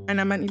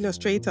and I'm an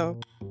illustrator.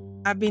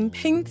 I've been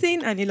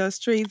painting and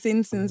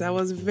illustrating since I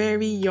was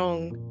very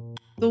young.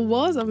 The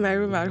walls of my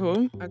room at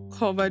home are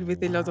covered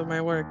with a lot of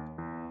my work.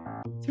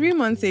 3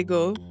 months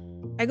ago,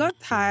 I got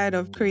tired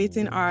of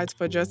creating art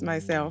for just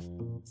myself.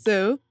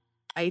 So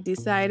I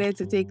decided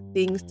to take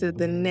things to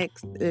the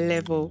next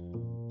level.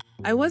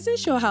 I wasn't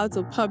sure how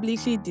to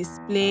publicly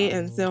display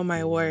and sell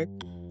my work,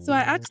 so I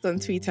asked on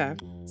Twitter.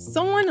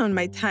 Someone on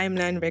my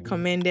timeline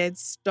recommended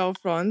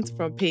Storefront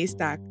from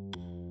Paystack.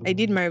 I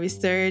did my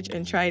research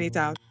and tried it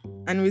out.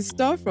 And with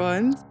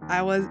Storefront,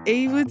 I was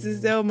able to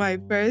sell my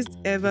first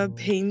ever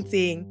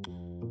painting.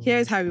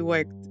 Here's how it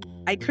worked.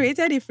 I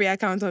created a free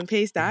account on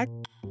Paystack.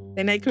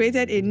 Then I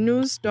created a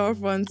new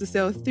storefront to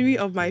sell 3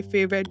 of my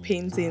favorite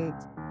paintings.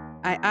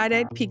 I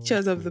added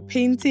pictures of the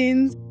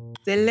paintings,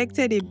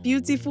 selected a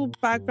beautiful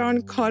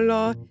background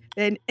color,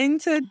 then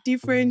entered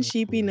different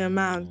shipping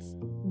amounts.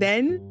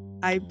 Then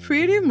I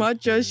pretty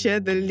much just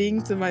shared the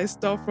link to my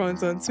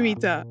storefront on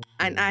Twitter,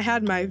 and I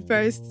had my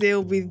first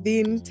sale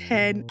within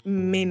 10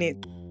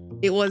 minutes.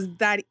 It was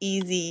that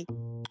easy.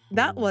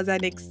 That was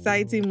an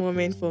exciting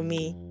moment for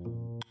me.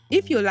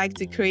 If you like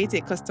to create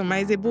a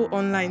customizable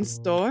online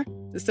store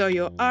to sell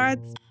your art,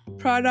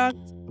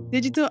 products,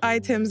 digital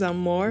items, and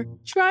more,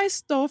 try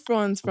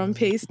Storefront from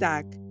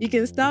Paystack. You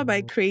can start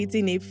by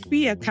creating a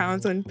free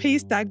account on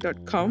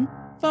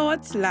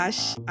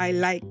paystack.com/I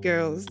like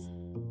girls.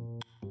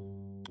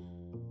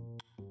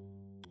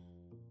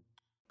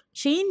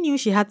 She knew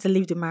she had to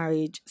leave the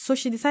marriage, so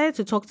she decided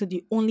to talk to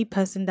the only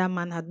person that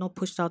man had not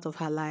pushed out of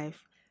her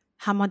life,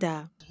 her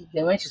mother.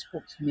 then when she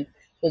spoke to me,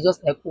 she was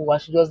just like, oh, I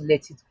should just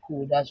let it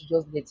go, that I should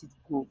just let it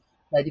go.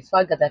 That the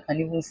fact that I can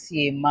even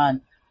see a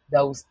man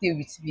that will stay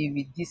with me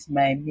with this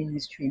my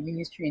ministry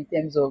in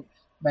terms of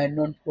my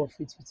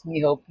non-profit, with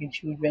me helping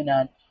children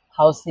and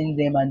housing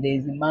them, and there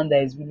is a man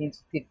that is willing to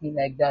take me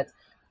like that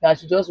I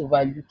should just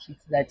overlook it.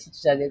 That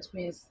teacher had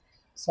experienced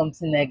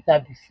something like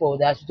that before,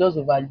 that I should just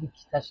overlook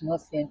it, I should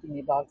not say anything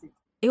about it.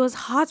 It was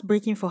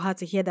heartbreaking for her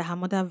to hear that her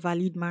mother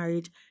valued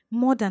marriage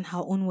more than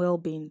her own well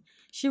being.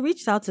 She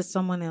reached out to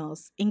someone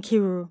else,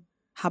 Nkiru,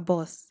 her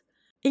boss.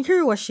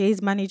 Inkiru was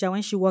Shay's manager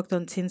when she worked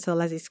on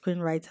Tinsel as a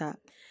screenwriter.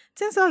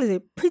 Tinsel is a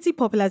pretty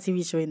popular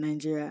TV show in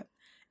Nigeria.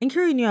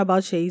 Nkiru knew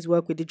about Shay's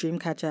work with the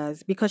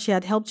Dreamcatchers because she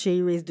had helped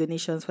Shay raise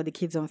donations for the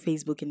kids on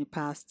Facebook in the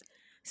past.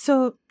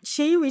 So,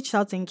 Shay reached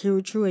out to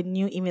Nkiru through a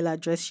new email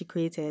address she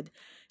created.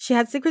 She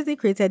had secretly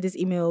created this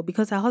email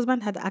because her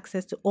husband had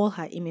access to all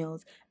her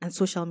emails and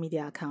social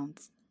media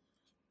accounts.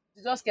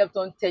 She just kept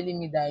on telling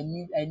me that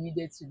I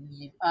needed to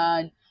leave.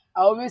 And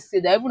I always say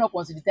that even up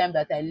until the time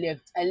that I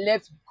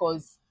left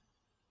because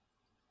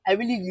I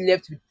really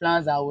left with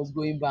plans that I was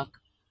going back.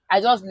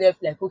 I just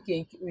left like,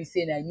 okay, we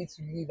saying I need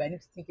to leave, I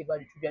need to think about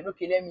the children.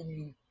 Okay, let me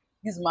leave.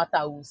 This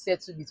matter will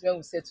settle it. When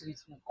we settle it,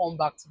 we'll come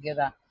back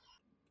together.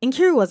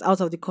 Nkiru was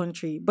out of the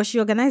country, but she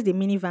organized a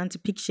minivan to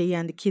pick Shay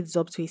and the kids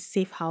up to a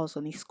safe house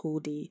on a school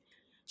day.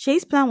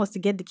 Shay's plan was to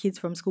get the kids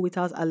from school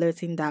without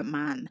alerting that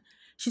man.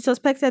 She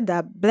suspected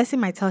that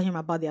Blessing might tell him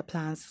about their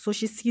plans, so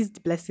she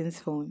seized Blessing's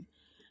phone.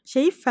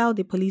 Shay filed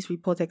a police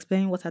report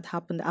explaining what had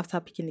happened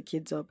after picking the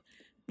kids up.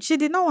 She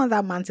did not want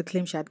that man to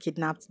claim she had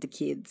kidnapped the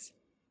kids.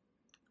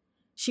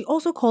 She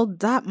also called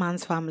that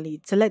man's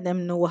family to let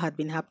them know what had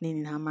been happening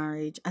in her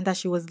marriage and that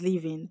she was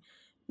leaving.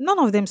 None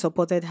of them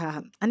supported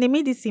her, and they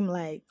made it seem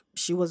like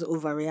she was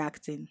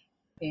overreacting.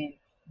 In.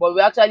 But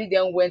we actually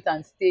then went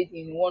and stayed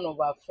in one of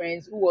our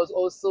friends who was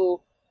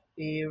also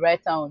a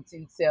writer on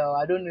Tinsel.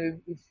 I don't know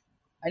if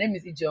her name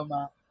is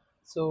Ijoma.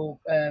 So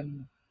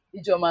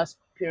Ijoma's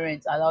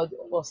parents allowed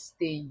us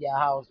stay in their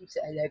house, which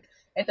I like.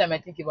 Anytime I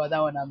think about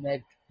that one, I'm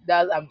like,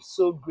 that I'm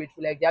so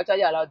grateful. Like they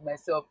actually allowed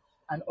myself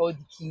and all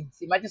the kids.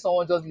 Imagine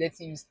someone just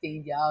letting you stay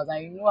in their house,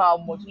 and you know how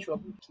much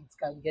trouble kids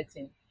can get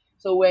in.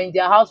 So we're in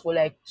their house for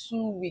like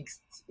 2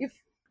 weeks. If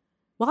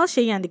While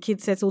Shay and the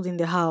kids settled in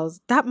the house,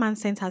 that man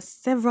sent her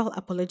several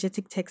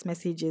apologetic text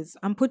messages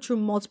and put through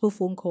multiple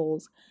phone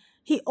calls.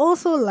 He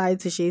also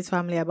lied to Shay's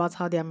family about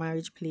how their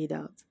marriage played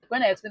out.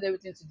 when I explained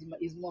everything to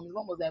his mom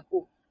was like,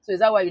 "Oh, so is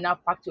that why you now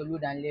packed your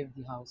load and left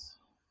the house?"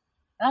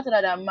 And I told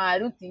her that, "Ma, I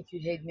don't think you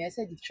heard me. I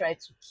said he tried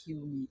to kill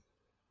me."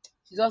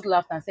 She just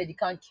laughed and said, "He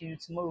can't kill you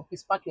tomorrow.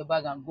 Please pack your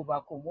bag and go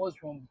back home.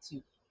 What's wrong with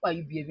you? Why are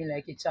you behaving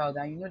like a child?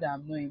 And you know that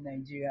I'm not in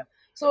Nigeria."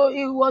 So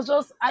it was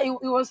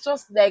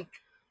just like,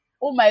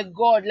 oh my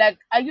God, like,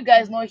 are you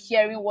guys not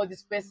hearing what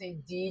this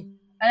person did?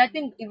 And I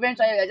think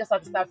eventually I just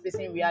have to start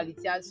facing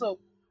reality. And so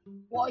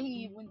what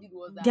he even did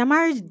was that Their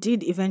marriage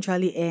did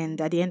eventually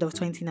end at the end of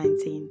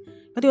 2019,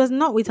 but it was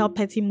not without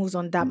petty moves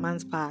on that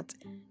man's part.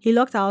 He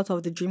locked her out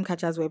of the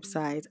Dreamcatcher's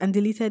website and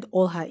deleted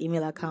all her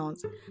email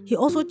accounts. He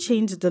also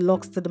changed the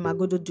locks to the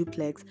Magodo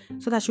duplex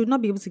so that she would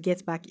not be able to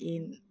get back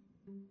in.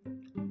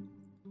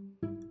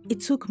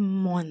 It took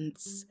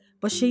months,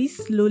 but she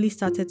slowly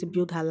started to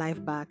build her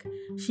life back.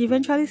 She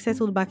eventually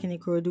settled back in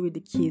Ikorodu with the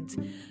kids,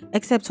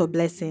 except for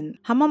Blessing.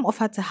 Her mom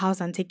offered to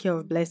house and take care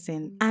of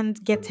Blessing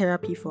and get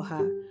therapy for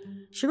her.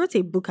 She wrote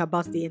a book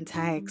about the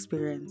entire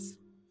experience.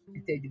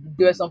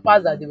 there were some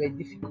parts that they were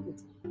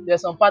difficult. There were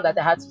some parts that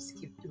I had to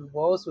skip through, but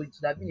also it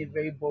would have been a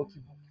very bulky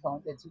book if I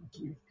wanted to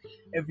give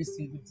every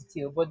single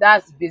detail. But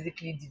that's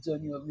basically the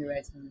journey of me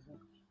writing the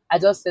book. I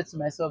just said to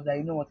myself that,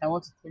 you know what, I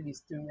want to tell a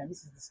story, and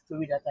this is the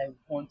story that I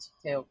want to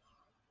tell.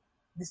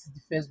 This is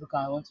the first book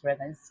I want to write,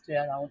 and this is the story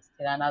that I want to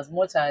tell. And as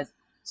much as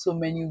so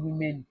many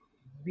women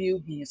will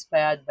be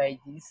inspired by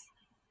this,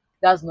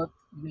 that's not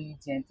really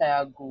the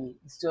entire goal.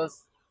 It's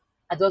just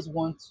I just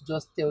want to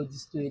just tell the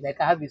story.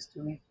 Like I have a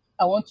story.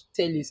 I want to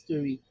tell a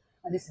story.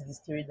 And this is the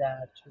story that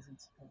I've chosen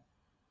to tell.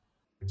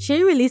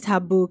 She released her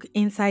book,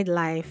 Inside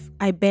Life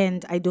I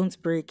Bend, I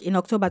Don't Break, in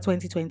October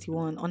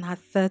 2021 on her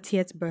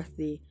 30th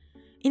birthday.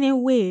 In a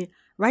way,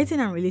 writing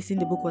and releasing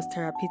the book was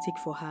therapeutic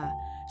for her.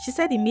 She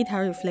said it made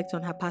her reflect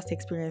on her past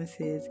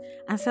experiences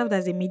and served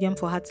as a medium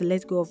for her to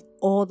let go of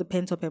all the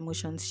pent up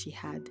emotions she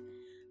had.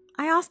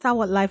 I asked her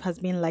what life has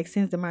been like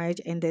since the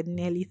marriage ended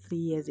nearly 3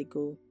 years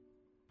ago.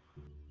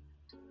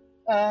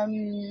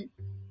 Um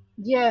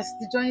yes,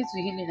 the journey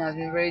to healing has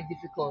been very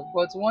difficult.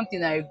 But one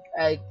thing I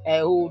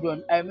hold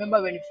on. I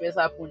remember when it first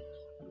happened,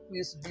 people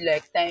used to be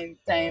like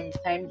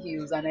time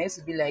heals, and I used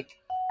to be like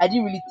I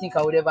didn't really think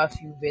I would ever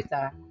feel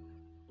better.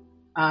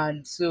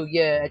 And so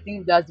yeah, I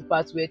think that's the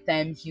part where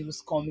time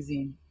heals comes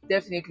in.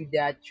 Definitely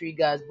there are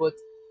triggers, but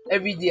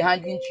every day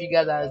handling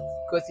triggers has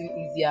gotten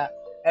easier.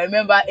 I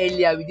remember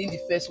earlier within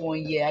the first 1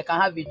 year, I can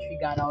have a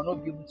trigger and I'll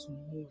not be able to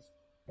move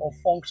or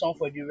function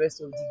for the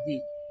rest of the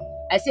day.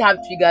 I still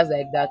have triggers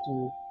like that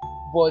too,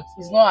 but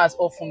it's not as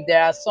often.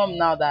 There are some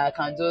now that I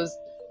can just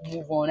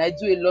move on. I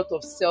do a lot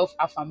of self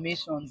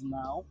affirmations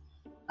now,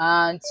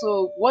 and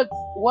so what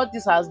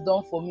this has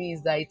done for me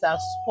is that it has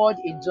spurred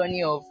a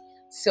journey of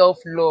self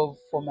love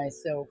for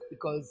myself,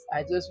 because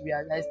I just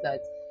realized that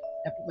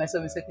I put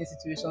myself in certain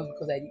situations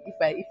because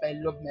if I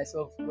loved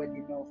myself well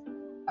enough,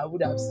 I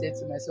would have said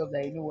to myself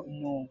that, you know what,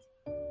 no.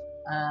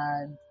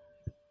 And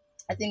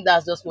I think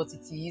that's just what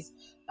it is.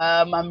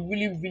 I'm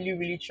really, really,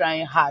 really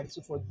trying hard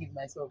to forgive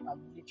myself. I'm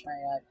really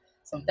trying hard.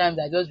 Sometimes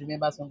I just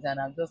remember something and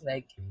I'm just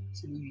like,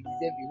 actually, you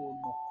deserve a whole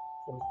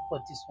knock for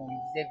this one. You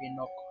deserve a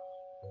knock.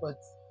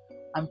 But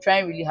I'm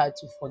trying really hard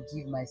to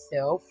forgive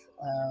myself.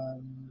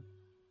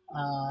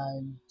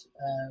 and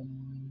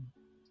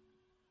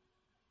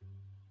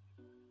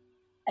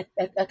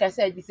like I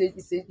said, it's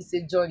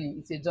a journey.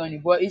 It's a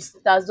journey, but it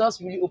has just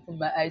really opened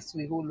my eyes to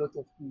a whole lot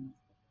of things,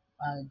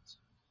 and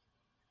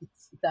it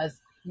has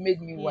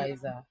made me Yeah.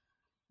 wiser.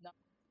 Now,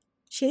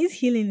 Shay's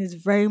healing is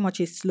very much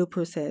a slow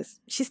process.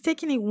 She's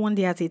taking it one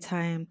day at a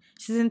time.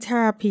 She's in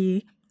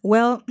therapy,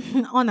 well,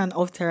 on and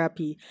off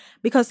therapy,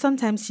 because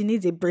sometimes she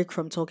needs a break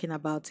from talking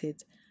about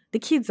it. The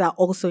kids are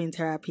also in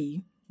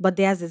therapy, but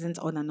theirs isn't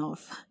on and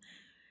off.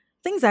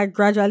 Things are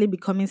gradually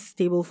becoming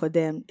stable for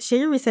them.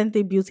 Shay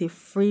recently built a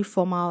free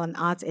formal and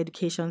arts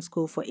education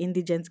school for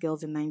indigent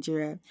girls in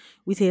Nigeria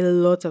with a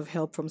lot of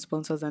help from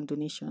sponsors and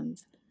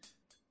donations.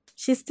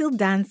 She's still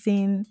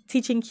dancing,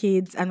 teaching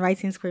kids, and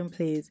writing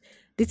screenplays.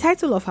 The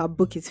title of her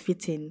book is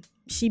fitting.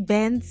 She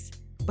bends,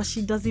 but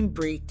she doesn't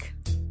break.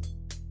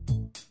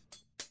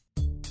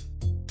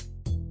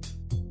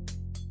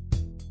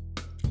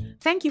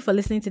 Thank you for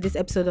listening to this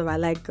episode of I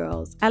Like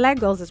Girls. I Like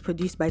Girls is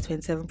produced by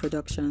 27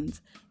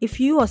 Productions. If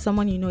you or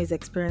someone you know is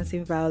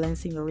experiencing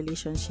violence in your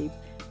relationship,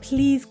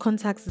 please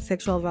contact the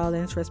Sexual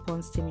Violence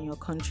Response Team in your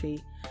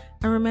country.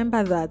 And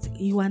remember that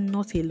you are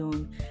not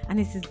alone and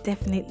it is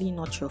definitely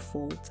not your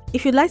fault.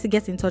 If you'd like to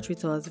get in touch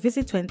with us,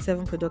 visit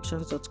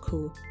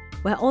 27productions.co.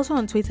 We're also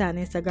on Twitter and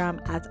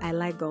Instagram at I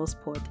Like Girls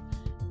Pod.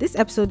 This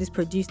episode is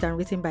produced and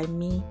written by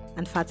me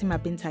and Fatima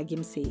Binta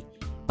Gimse.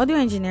 Audio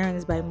engineering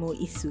is by Mo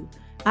Isu.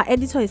 Our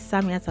editor is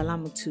Samia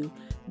Talamutu.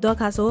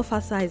 Dorcas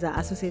Owofasa is our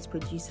associate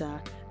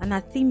producer, and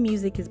our theme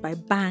music is by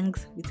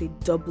Bangs with a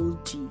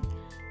double G.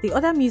 The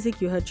other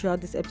music you heard throughout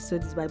this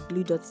episode is by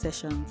Blue Dot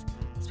Sessions.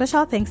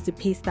 Special thanks to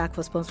Paystack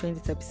for sponsoring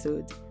this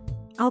episode.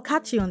 I'll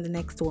catch you on the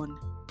next one.